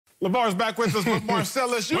LaVar's back with us, but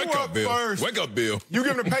Marcellus, you Wake up, Bill. first. Wake up, Bill. You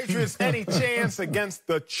giving the Patriots any chance against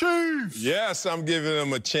the Chiefs? Yes, I'm giving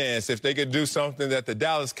them a chance if they could do something that the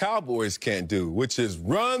Dallas Cowboys can't do, which is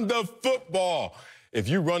run the football. If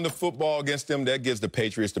you run the football against them, that gives the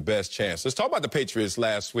Patriots the best chance. Let's talk about the Patriots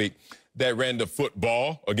last week that ran the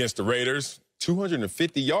football against the Raiders.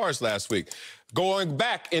 250 yards last week. Going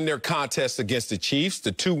back in their contest against the Chiefs,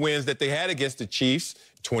 the 2 wins that they had against the Chiefs,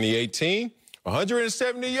 2018,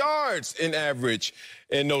 170 yards in average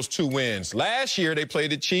in those 2 wins. Last year, they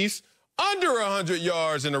played the Chiefs under 100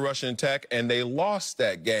 yards in the rushing attack, and they lost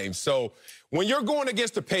that game. So when you're going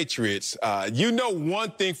against the Patriots, you know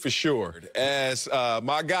one thing for sure. As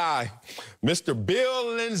my guy, Mr. Bill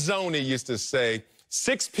Lanzoni used to say,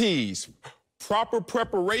 6 Ps. Proper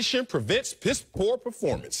preparation prevents piss-poor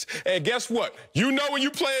performance. And guess what? You know when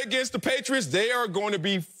you play against the Patriots, they are going to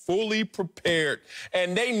be fully prepared.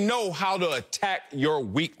 And they know how to attack your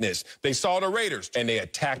weakness. They saw the Raiders, and they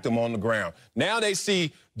attacked them on the ground. Now they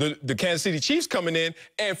see the Kansas City Chiefs coming in,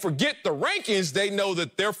 and forget the rankings. They know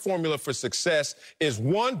that their formula for success is,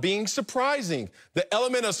 1, being surprising. The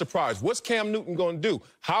element of surprise. What's Cam Newton going to do?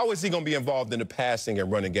 How is he going to be involved in the passing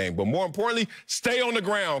and running game? But more importantly, stay on the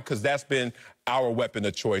ground, because that's been our weapon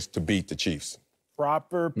of choice to beat the Chiefs.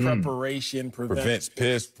 Proper preparation prevents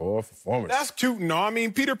piss-poor performance. That's cute, no? I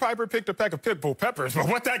mean, Peter Piper picked a peck of pitbull peppers, but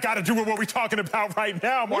what that got to do with what we're talking about right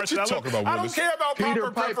now, Marcellus? What you talking about, I don't care about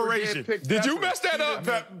Peter proper preparation. Did you mess that up?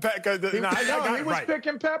 He was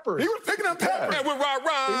picking peppers. He was picking up peppers. And with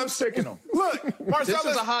rhymes. He was picking them. Look, Marcellus,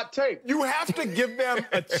 this is a hot take. You have to give them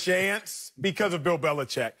a chance because of Bill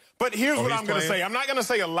Belichick. But here's what I'm going to say. I'm not going to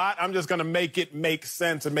say a lot. I'm just going to make it make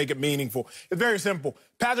sense and make it meaningful. It's very simple.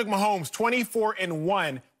 Patrick Mahomes,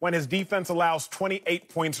 24-1 when his defense allows 28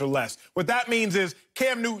 points or less. What that means is,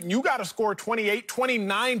 Cam Newton, you got to score 28,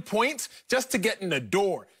 29 points just to get in the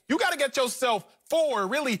door. You got to get yourself 4,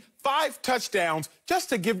 really 5 touchdowns just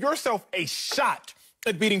to give yourself a shot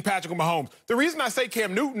at beating Patrick Mahomes. The reason I say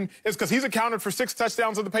Cam Newton is because he's accounted for 6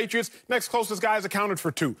 touchdowns of the Patriots. Next closest guy is accounted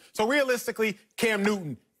for 2. So realistically, Cam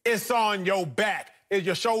Newton, it's on your back. Is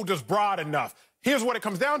your shoulders broad enough? Here's what it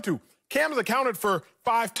comes down to. Cam's accounted for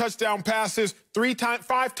 5 touchdown passes,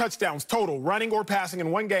 5 touchdowns total, running or passing in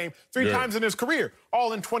one game, 3 times in his career,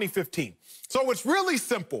 all in 2015. So it's really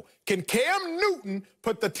simple. Can Cam Newton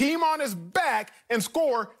put the team on his back and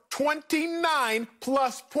score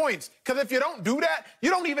 29+ points? Because if you don't do that, you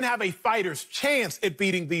don't even have a fighter's chance at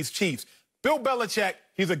beating these Chiefs. Bill Belichick,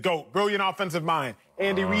 he's a GOAT, brilliant offensive mind.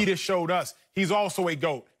 Andy Reid has showed us he's also a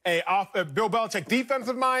GOAT. Bill Belichick,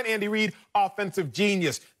 defensive mind, Andy Reid, offensive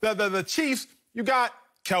genius. The Chiefs, you got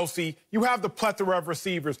Kelsey, you have the plethora of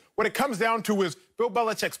receivers. What it comes down to is Bill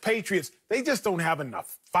Belichick's Patriots, they just don't have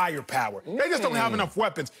enough firepower. They just don't have enough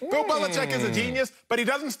weapons. Bill Belichick is a genius, but he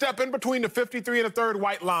doesn't step in between the 53 and 1/3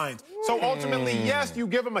 white lines. So ultimately, yes, you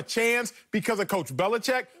give him a chance because of Coach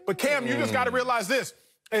Belichick, but Cam, you just got to realize this.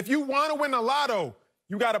 If you want to win the lotto,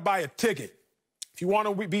 you got to buy a ticket. If you want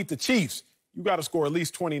to beat the Chiefs, you got to score at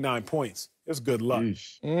least 29 points. It's good luck.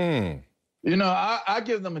 You know, I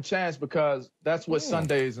give them a chance because that's what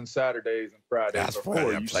Sundays and Saturdays and Fridays are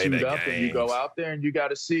for. You suit up and you go out there and you got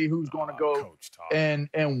to see who's going to go and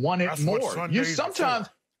want it more. You sometimes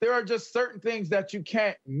there are just certain things that you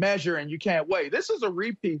can't measure and you can't weigh. This is a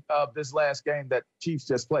repeat of this last game that Chiefs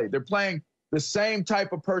just played. They're playing the same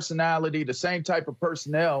type of personality, the same type of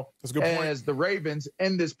personnel as the Ravens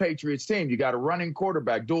in this Patriots team. You got a running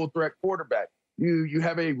quarterback, dual threat quarterback. You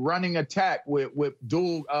have a running attack with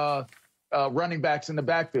dual running backs in the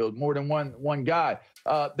backfield, more than one guy.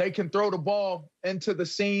 They can throw the ball into the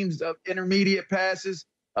seams of intermediate passes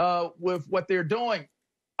with what they're doing.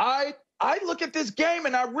 I look at this game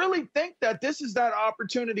and I really think that this is that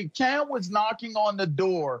opportunity. Cam was knocking on the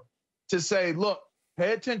door to say, look,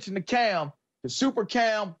 pay attention to Cam. The Super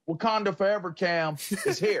Cam, Wakanda Forever Cam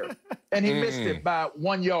is here. And he missed it by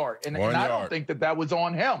 1 yard. And I don't think that was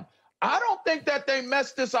on him. I don't think that they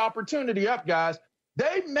messed this opportunity up, guys.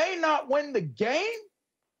 They may not win the game,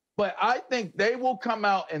 but I think they will come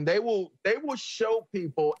out and they will show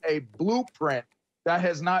people a blueprint that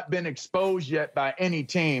has not been exposed yet by any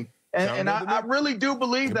team. And I really do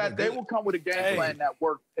believe that they will come with a game plan that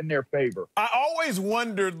works in their favor. I always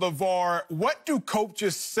wondered, LaVar, what do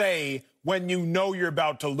coaches say when you know you're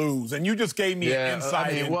about to lose? And you just gave me an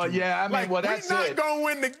insight into well, that's we're not going to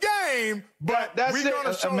win the game, but we're going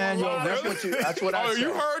to show Emmanuel, that's what I said.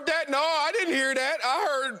 You heard that? No, I didn't hear that.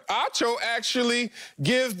 I heard Acho actually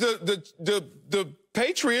give the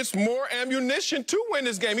Patriots more ammunition to win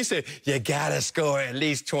this game. He said, you got to score at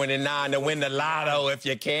least 29 to win the lotto if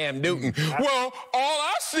you're Cam Newton. Well, all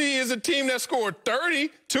I see is a team that scored 30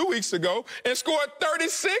 2 weeks ago and scored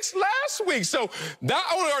 36 last week. So not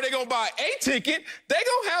only are they going to buy a ticket, they're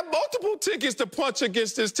going to have multiple tickets to punch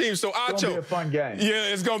against this team. So, Acho. It's going to be a fun game.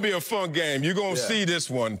 Yeah, it's going to be a fun game. You're going to see this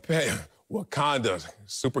one. Wakanda,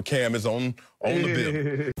 Super Cam is on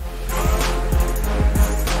the bill.